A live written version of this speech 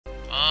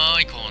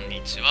はい、こんに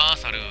ちは、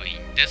サルーい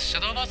んです。シ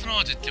ャドウバース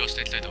の実況をし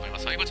ていきたいと思いま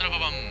す。はい、こちらバ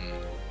バン。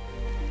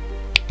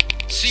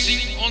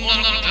新女の子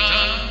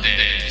単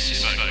デッキ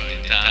縛り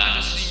で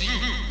楽し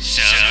むシ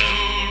ャ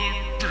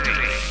ドウバー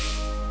ス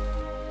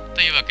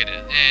というわけ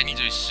で、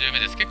21週目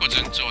です。結構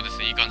順調で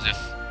す。いい感じです。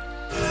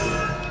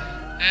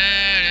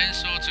連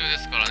勝中で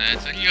すからね。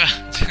次が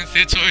純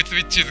正超越ウ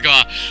ィッチーズ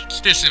が来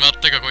てしまっ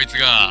たか、こいつ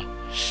が。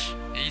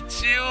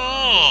一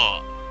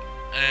応、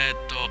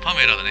パ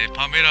メラだね。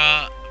パメ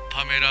ラ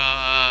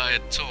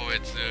超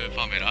越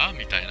パメラ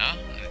みたいな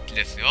気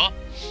ですよ。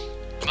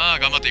まあ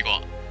頑張ってい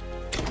こう。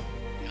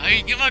は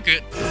い、うま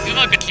く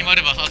決ま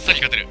ればあっさ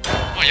り勝てる。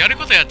まあやる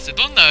ことやって、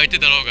どんな相手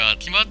だろうが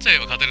決まっちゃえ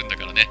ば勝てるんだ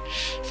からね。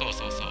そう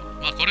そうそう。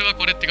まあこれは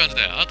これって感じ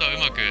だよ。あとはう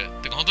まく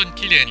てか本当に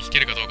綺麗に弾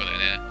けるかどうかだよ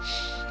ね。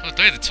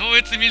とりあえず超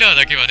越ミラー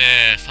だけは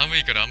ね、寒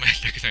いからあんまりや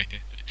りたくない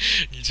ね。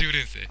20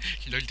連星、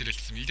左手で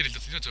一つ、右手で一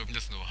つ、命を生み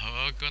出すのは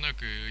儚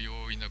く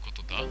容易なこ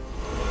とだ。ただ、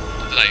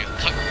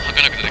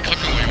儚くてね、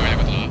覚悟容易な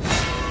ことだ。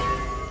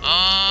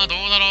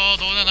どうだろう、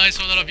どうだ、内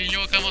緒だろう、微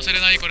妙かもしれ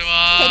ない、これ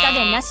は。手加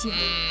減なし、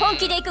本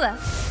気でいくわ。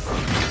家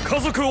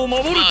族を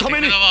守るため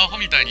に。手札はアホ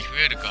みたいに増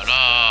えるか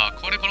ら、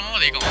このまま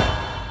でいいかも。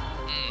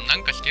な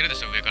んか引けるで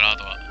しょ、上からあ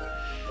とは。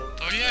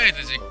とりあえ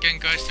ず実験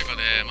開始とか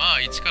で、まあ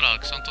1からア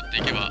クション取って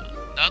いけば。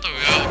あと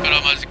裏から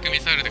マジックミ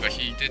サイルとか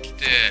引いてき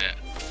て、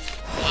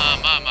ま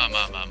あ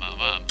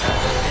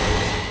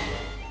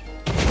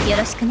よ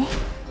ろしくね。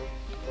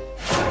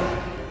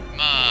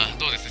まあ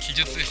どうです、秘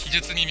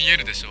術に見え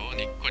るでしょ、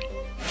にっこり。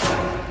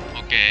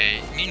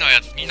 OK、 2のや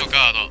つ、2のカ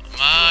ード、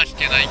まあ引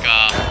けない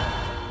か。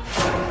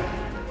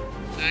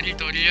次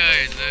とりあ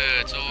えず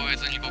超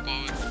越にここ打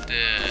って、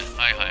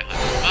はいま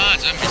あ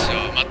準備し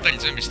よう。まったり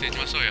準備していき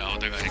ましょうよ、お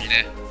互いに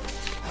ね。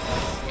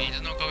水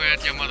の輝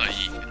きはまだいい。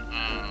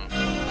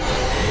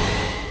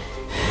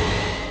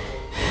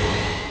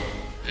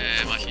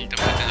まあ引いて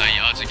も打てない。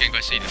実験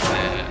開始いいですね。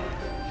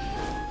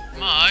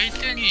まあ相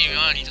手に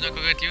は虹の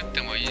輝き打っ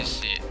てもいいし、一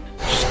息で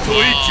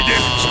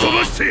吹き飛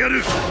ばしてや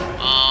る。処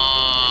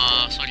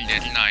理で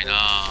きない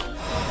な。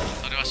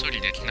それは処理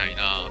できない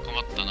な。困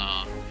った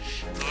な。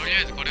とり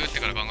あえずこれ打って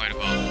から考える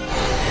か。ウ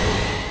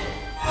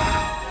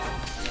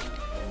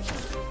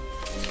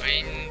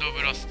ィンド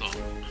ブラスト1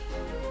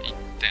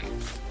点。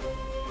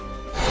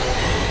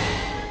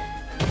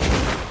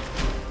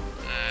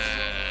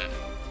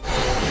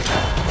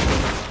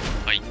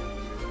はい。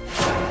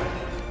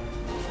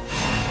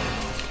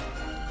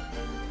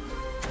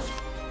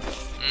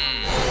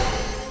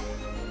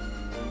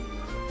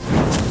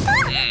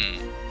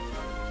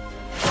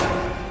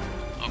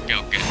オッ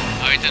ケー。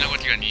相手の動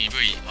きが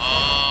鈍い。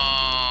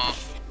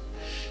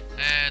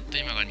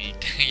今が2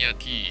点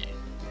焼き。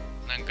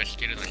なんか引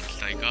けるのに期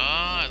待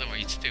か。でも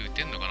1手打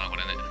てんのかな、こ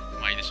れね。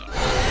まあいいでしょう。編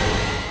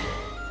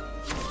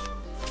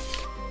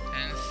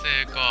成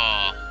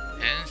か。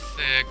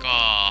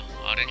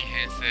あれに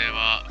編成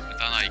は打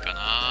たないか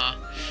な。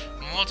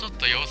もうちょっ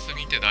と様子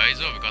見て大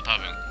丈夫か、多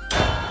分。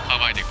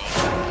構えていこう。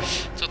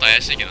ちょっと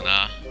怪しいけど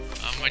な。あ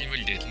んまり無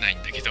理できない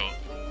んだけど。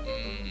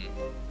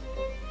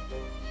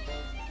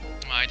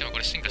まあ相手もこ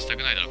れ進化した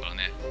くないだろうから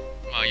ね。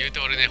まあ言うて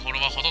俺ね、フォ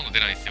ロワーほとんど出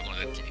ないんですよ、この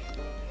デッキ。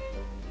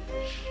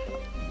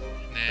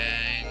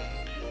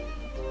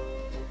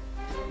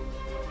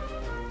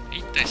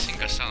1体進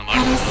化したのもあ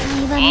るのか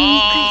な。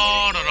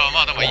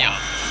まあでもいいや。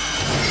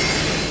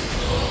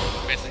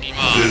別に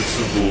まあ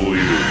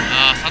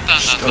サタ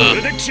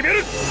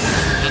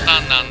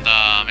ンなん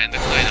だ。めんど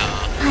くさいな。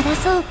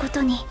争うこ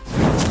とに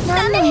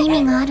何の意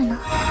味があるの。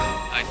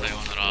はい、さよ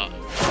うなら。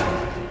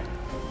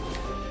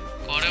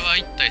これは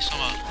1体し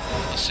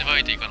ば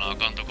いていかなあ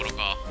かんところ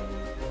か。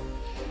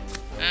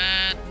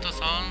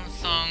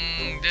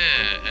33で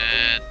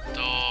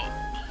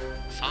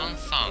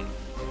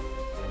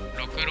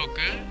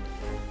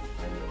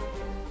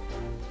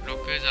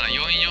6じゃない、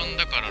44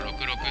だから66っ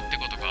て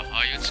ことか。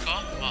相打ち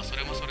か。まあそ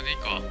れもそれでいい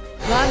か。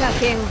我が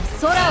剣は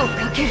空を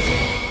かける。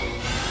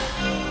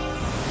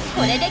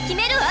これで決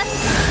めるわ。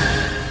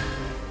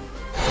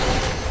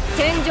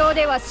戦場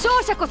では勝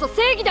者こそ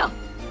正義だ。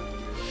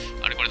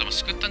あれこれでも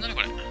しくったんじゃね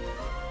これ。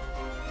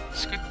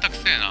しくったく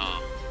せえな。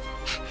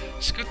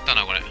しくった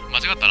なこれ。間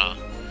違ったな。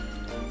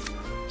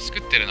しく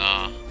ってる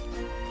な。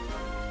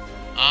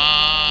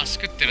し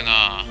くってる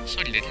な。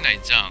処理できない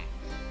じゃん。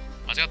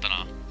間違った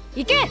な。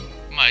行け。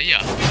まあいい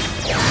や。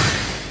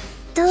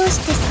どうし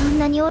てそん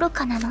なに愚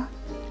かなの。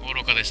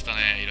愚かでした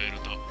ね、いろいろ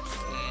と。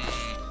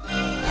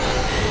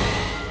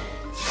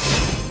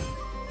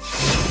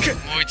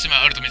もう一枚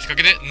あると見せか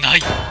けでな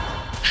い。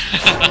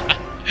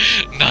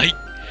ない。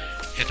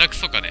下手く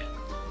そかね。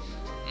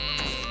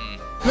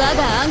我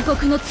が暗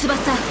黒の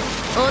翼落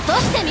と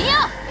してみよ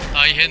う。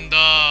大変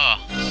だ。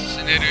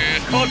死ねる。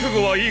覚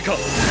悟はいいか。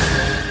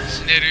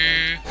死ね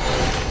る。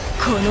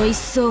この一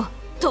層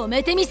止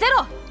めてみせ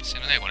ろ。死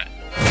ぬねこれ。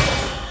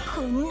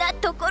こんな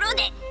ところ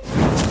で。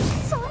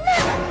そんな。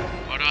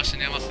これは死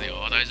ねます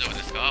よ。大丈夫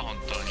ですか、本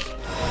当に。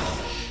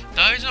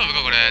大丈夫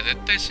かこれ。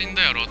絶対死ん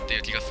だやろってい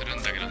う気がする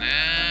んだけどね、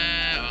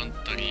本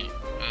当に。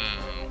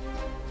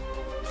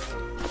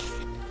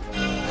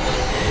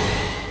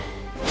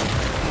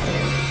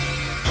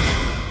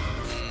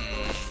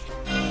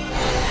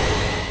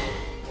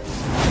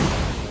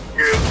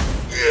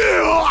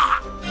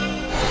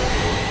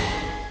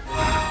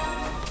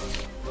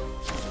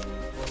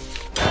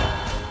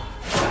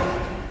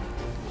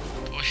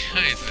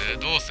えず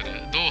どうするっ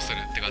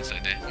て感じだ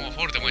よね。もうフ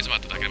ォルテも1枚あ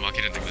っただけで負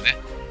けるんだけどね。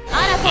新た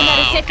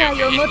なる世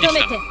界を求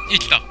めて。生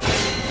きた。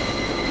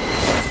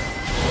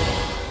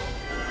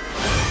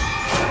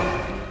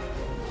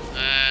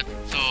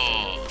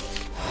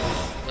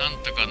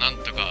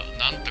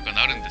なんとか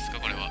なるんですか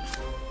これは。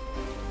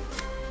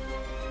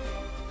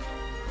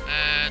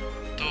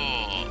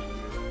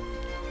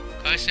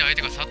開始相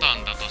手がサタ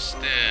ンだとし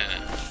て、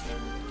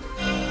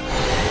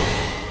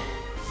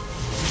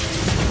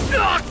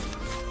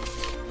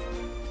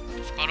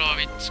スカラーウ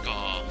ィッチ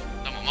か。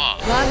でもまあ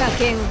我が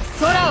剣は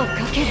空を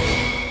かける。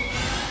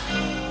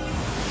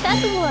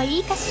覚悟はい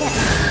いかしら。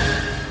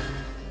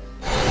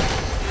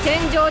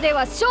戦場で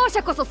は勝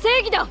者こそ正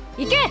義だ。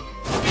行け。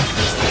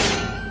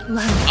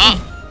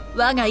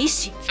我が意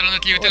志。貫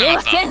き打てな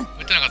かった。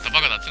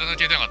バカだ。貫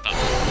き打てなかった。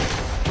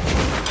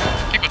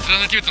結構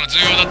貫き打つの重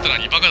要だったの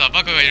に。バカが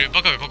いる。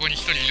バカがここに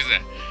一人いる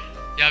ぜ。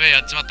やべえ、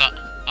やっちまった。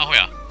アホ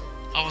や。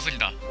アホすぎ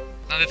だ。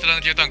なんで貫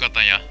き打たんかっ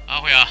たんや。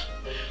アホや。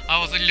ア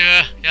ホすぎる。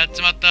やっ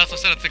ちまった。そ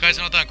したら世界史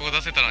のターンここ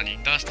出せたのに。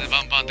出して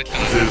バンバンできた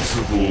のに。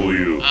絶望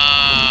よ。もう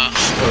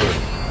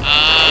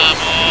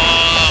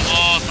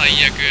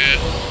最悪。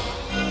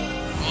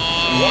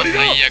もう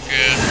最悪。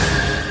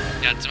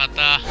やっちまっ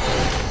た。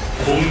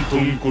混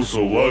沌こそ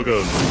我が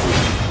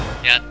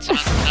やっちま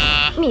っ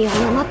た。身を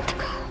誤った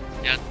か。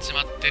やっち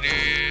まってる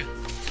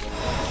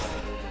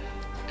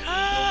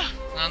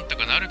ー。なんと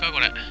かなるかこ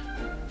れ。い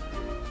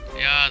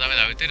やーダメ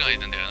だ、打てないん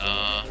だよ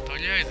な。と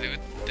りあえず打っ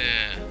て、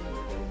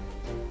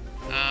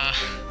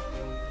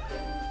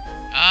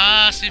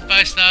心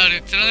配した。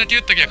貫き打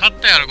っときゃ勝っ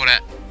たやろこ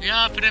れ。い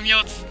やープレミ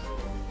アつ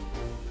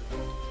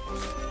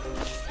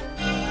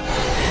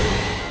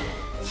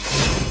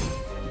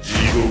地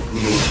獄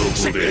の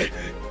底で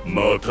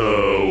また会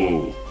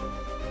おう。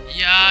い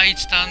やー1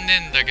足んね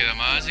んだけど、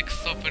マジク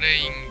ソプレ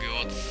イング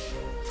を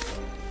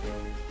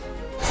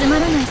つま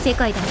らない世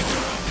界だね。さ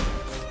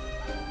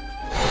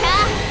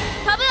あ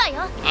飛ぶわ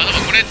よ。で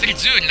もこれ次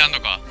10になる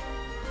のか。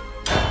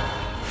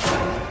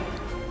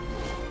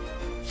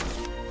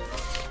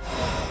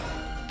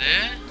で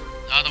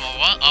でも終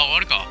わ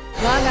るか。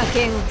我が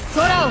剣は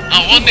空をかけ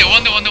る。終わんね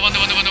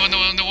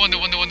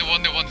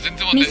全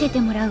然終わんね。見せて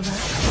もらうわ。全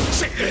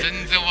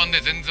然終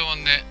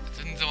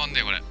わん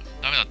ねこれ。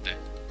ダメだって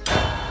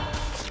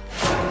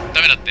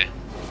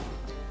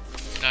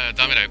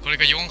ダメだよ。これ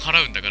が4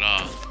払うんだか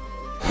ら。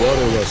我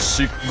は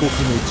漆黒の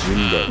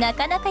陣だ。な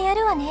かなかや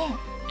るわね。い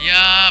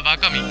やーバ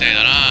カみたい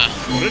だな。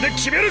これで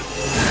決める。い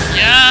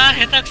や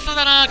ー下手くそ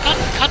だな。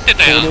勝って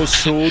たよ。この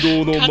衝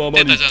動のま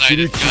まに切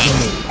り刻む。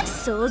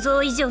想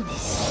像以上に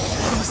勝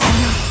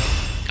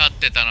っ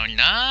てたのに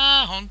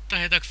な。ほんと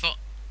下手くそ。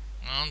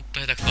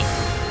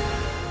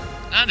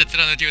なんで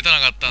貫き打たな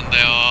かったんだ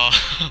よ。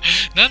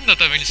何の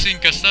ために進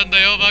化したん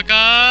だよバ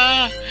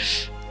カー。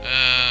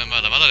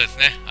まだまだです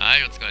ね。は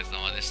い、お疲れ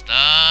様でした。